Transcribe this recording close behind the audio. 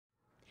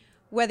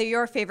Whether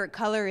your favorite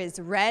color is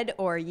red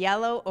or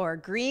yellow or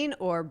green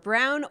or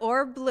brown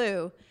or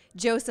blue,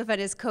 Joseph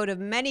and his coat of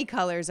many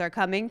colors are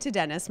coming to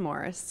Denis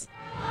Morris.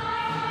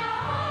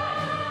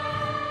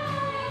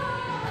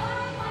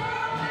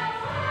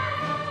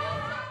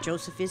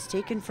 Joseph is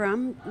taken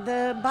from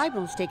the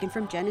Bible, it's taken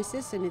from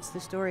Genesis, and it's the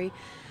story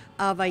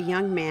of a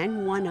young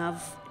man, one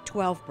of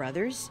 12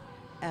 brothers,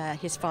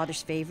 his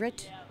father's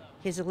favorite.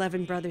 His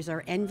 11 brothers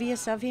are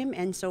envious of him,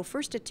 and so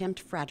first attempt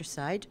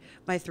fratricide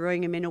by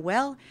throwing him in a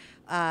well,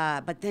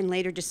 but then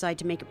later decide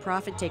to make a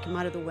profit, take him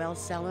out of the well,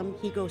 sell him.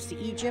 He goes to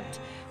Egypt,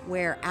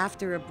 where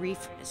after a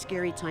brief,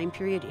 scary time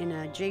period in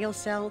a jail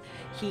cell,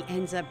 he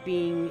ends up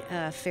being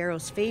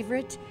Pharaoh's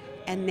favorite,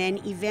 and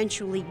then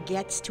eventually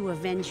gets to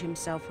avenge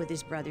himself with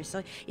his brothers.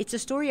 So it's a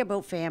story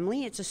about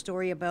family, it's a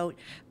story about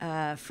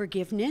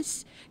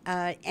forgiveness,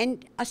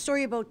 and a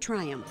story about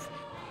triumph.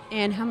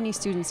 And how many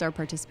students are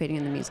participating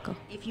in the musical?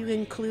 If you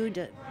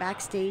include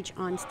backstage,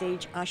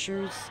 onstage,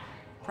 ushers,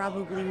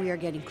 probably we are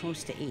getting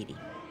close to 80.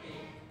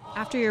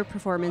 After your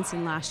performance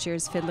in last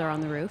year's Fiddler on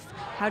the Roof,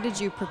 how did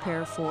you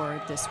prepare for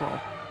this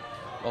role?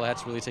 Well, I had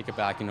to really take it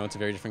back. You know, it's a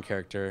very different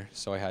character,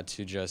 so I had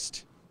to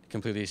just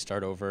completely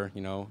start over,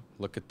 you know,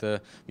 look at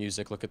the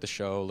music, look at the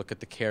show, look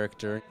at the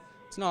character.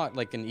 It's not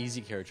like an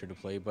easy character to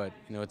play, but,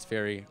 you know, it's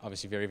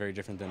obviously very, very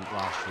different than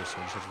last year, so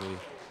I just have to really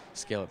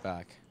scale it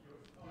back.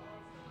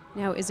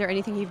 Now, is there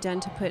anything you've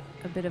done to put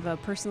a bit of a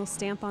personal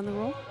stamp on the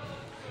role?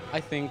 I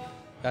think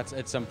that's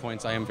at some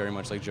points I am very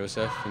much like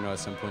Joseph, you know, at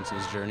some points in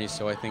his journey,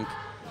 so I think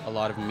a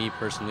lot of me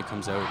personally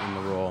comes out in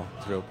the role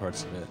throughout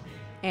parts of it.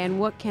 And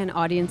what can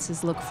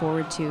audiences look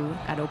forward to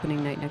at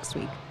opening night next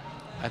week?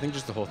 I think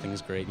just the whole thing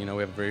is great. You know,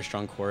 we have a very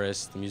strong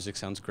chorus, the music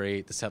sounds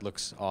great, the set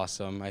looks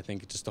awesome. I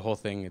think just the whole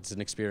thing, it's an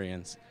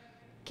experience.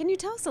 Can you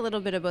tell us a little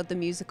bit about the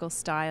musical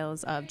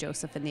styles of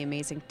Joseph and the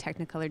Amazing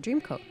Technicolor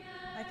Dreamcoat?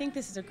 I think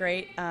this is a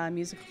great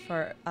musical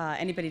for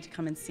anybody to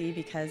come and see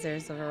because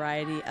there's a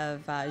variety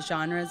of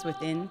genres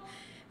within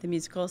the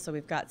musical. So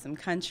we've got some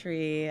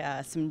country,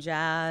 some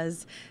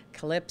jazz,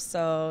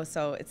 calypso,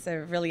 so it's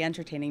a really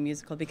entertaining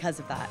musical because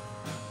of that.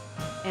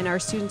 And are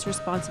students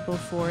responsible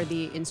for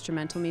the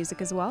instrumental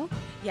music as well?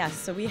 Yes,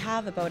 so we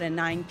have about a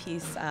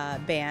 9-piece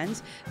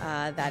band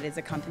that is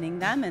accompanying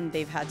them, and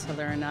they've had to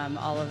learn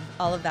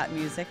all of that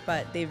music,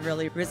 but they've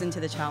really risen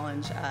to the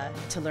challenge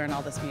to learn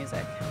all this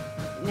music.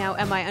 Now,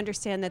 Emma, I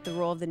understand that the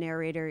role of the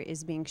narrator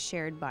is being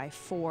shared by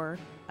 4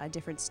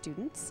 different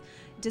students.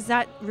 Does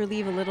that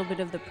relieve a little bit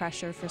of the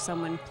pressure for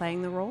someone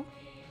playing the role?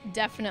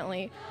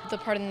 Definitely. The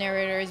part of the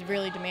narrator is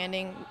really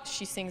demanding.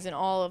 She sings in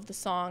all of the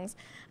songs,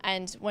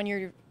 and when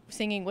you're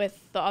singing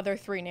with the other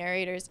 3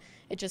 narrators,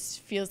 it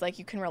just feels like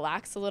you can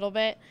relax a little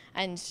bit,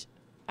 and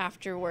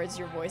afterwards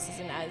your voice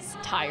isn't as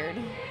tired.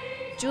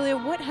 Julia,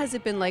 what has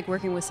it been like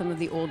working with some of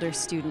the older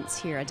students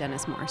here at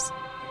Denis Morris?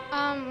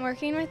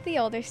 Working with the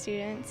older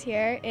students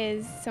here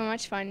is so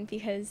much fun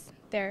because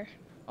they're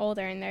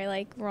older and they're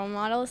like role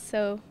models,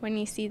 so when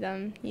you see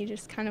them, you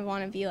just kind of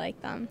want to be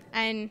like them.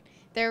 And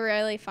they're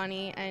really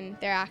funny and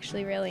they're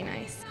actually really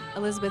nice.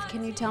 Elizabeth,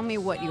 can you tell me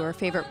what your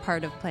favorite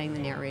part of playing the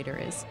narrator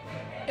is?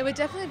 It would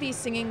definitely be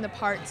singing the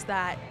parts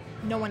that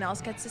no one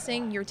else gets to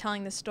sing. You're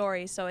telling the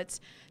story, so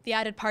it's the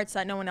added parts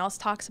that no one else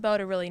talks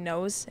about or really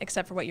knows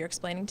except for what you're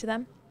explaining to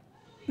them.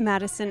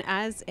 Madison,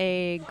 as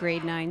a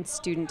grade 9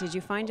 student, did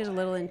you find it a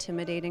little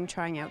intimidating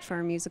trying out for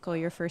a musical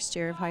your first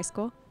year of high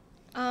school?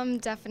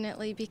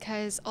 Definitely,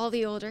 because all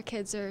the older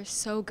kids are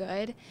so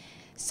good.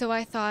 So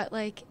I thought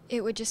like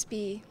it would just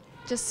be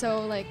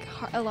so like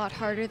a lot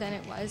harder than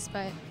it was,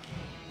 but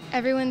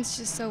everyone's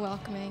just so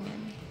welcoming.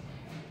 And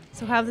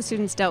so how have the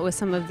students dealt with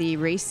some of the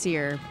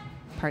racier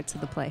parts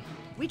of the play?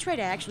 We try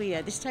to actually,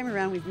 this time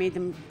around, we've made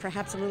them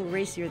perhaps a little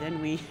racier than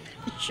we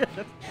should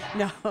have.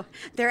 No,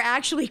 they're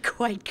actually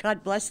quite,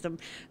 God bless them.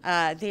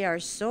 They are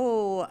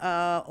so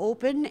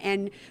open,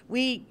 and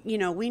we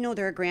know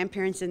there are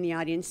grandparents in the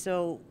audience,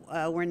 so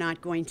we're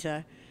not going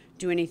to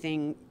do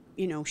anything,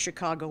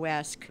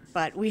 Chicago-esque,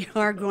 but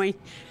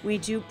we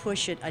do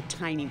push it a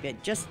tiny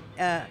bit, just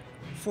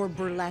for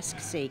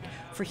burlesque's sake,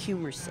 for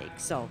humor's sake.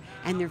 So,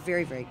 and they're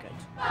very, very good.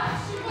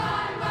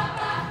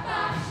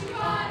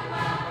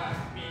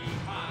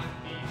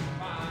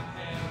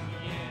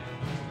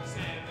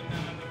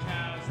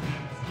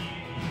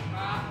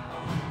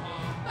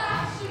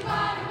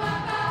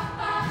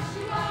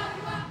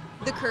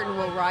 The curtain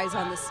will rise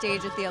on the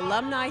stage at the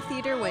Alumni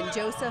Theatre when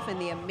Joseph and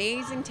the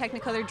Amazing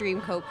Technicolor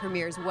Dreamcoat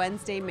premieres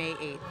Wednesday, May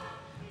 8th.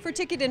 For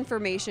ticket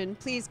information,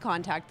 please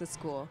contact the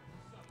school.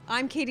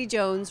 I'm Katie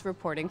Jones,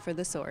 reporting for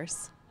The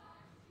Source.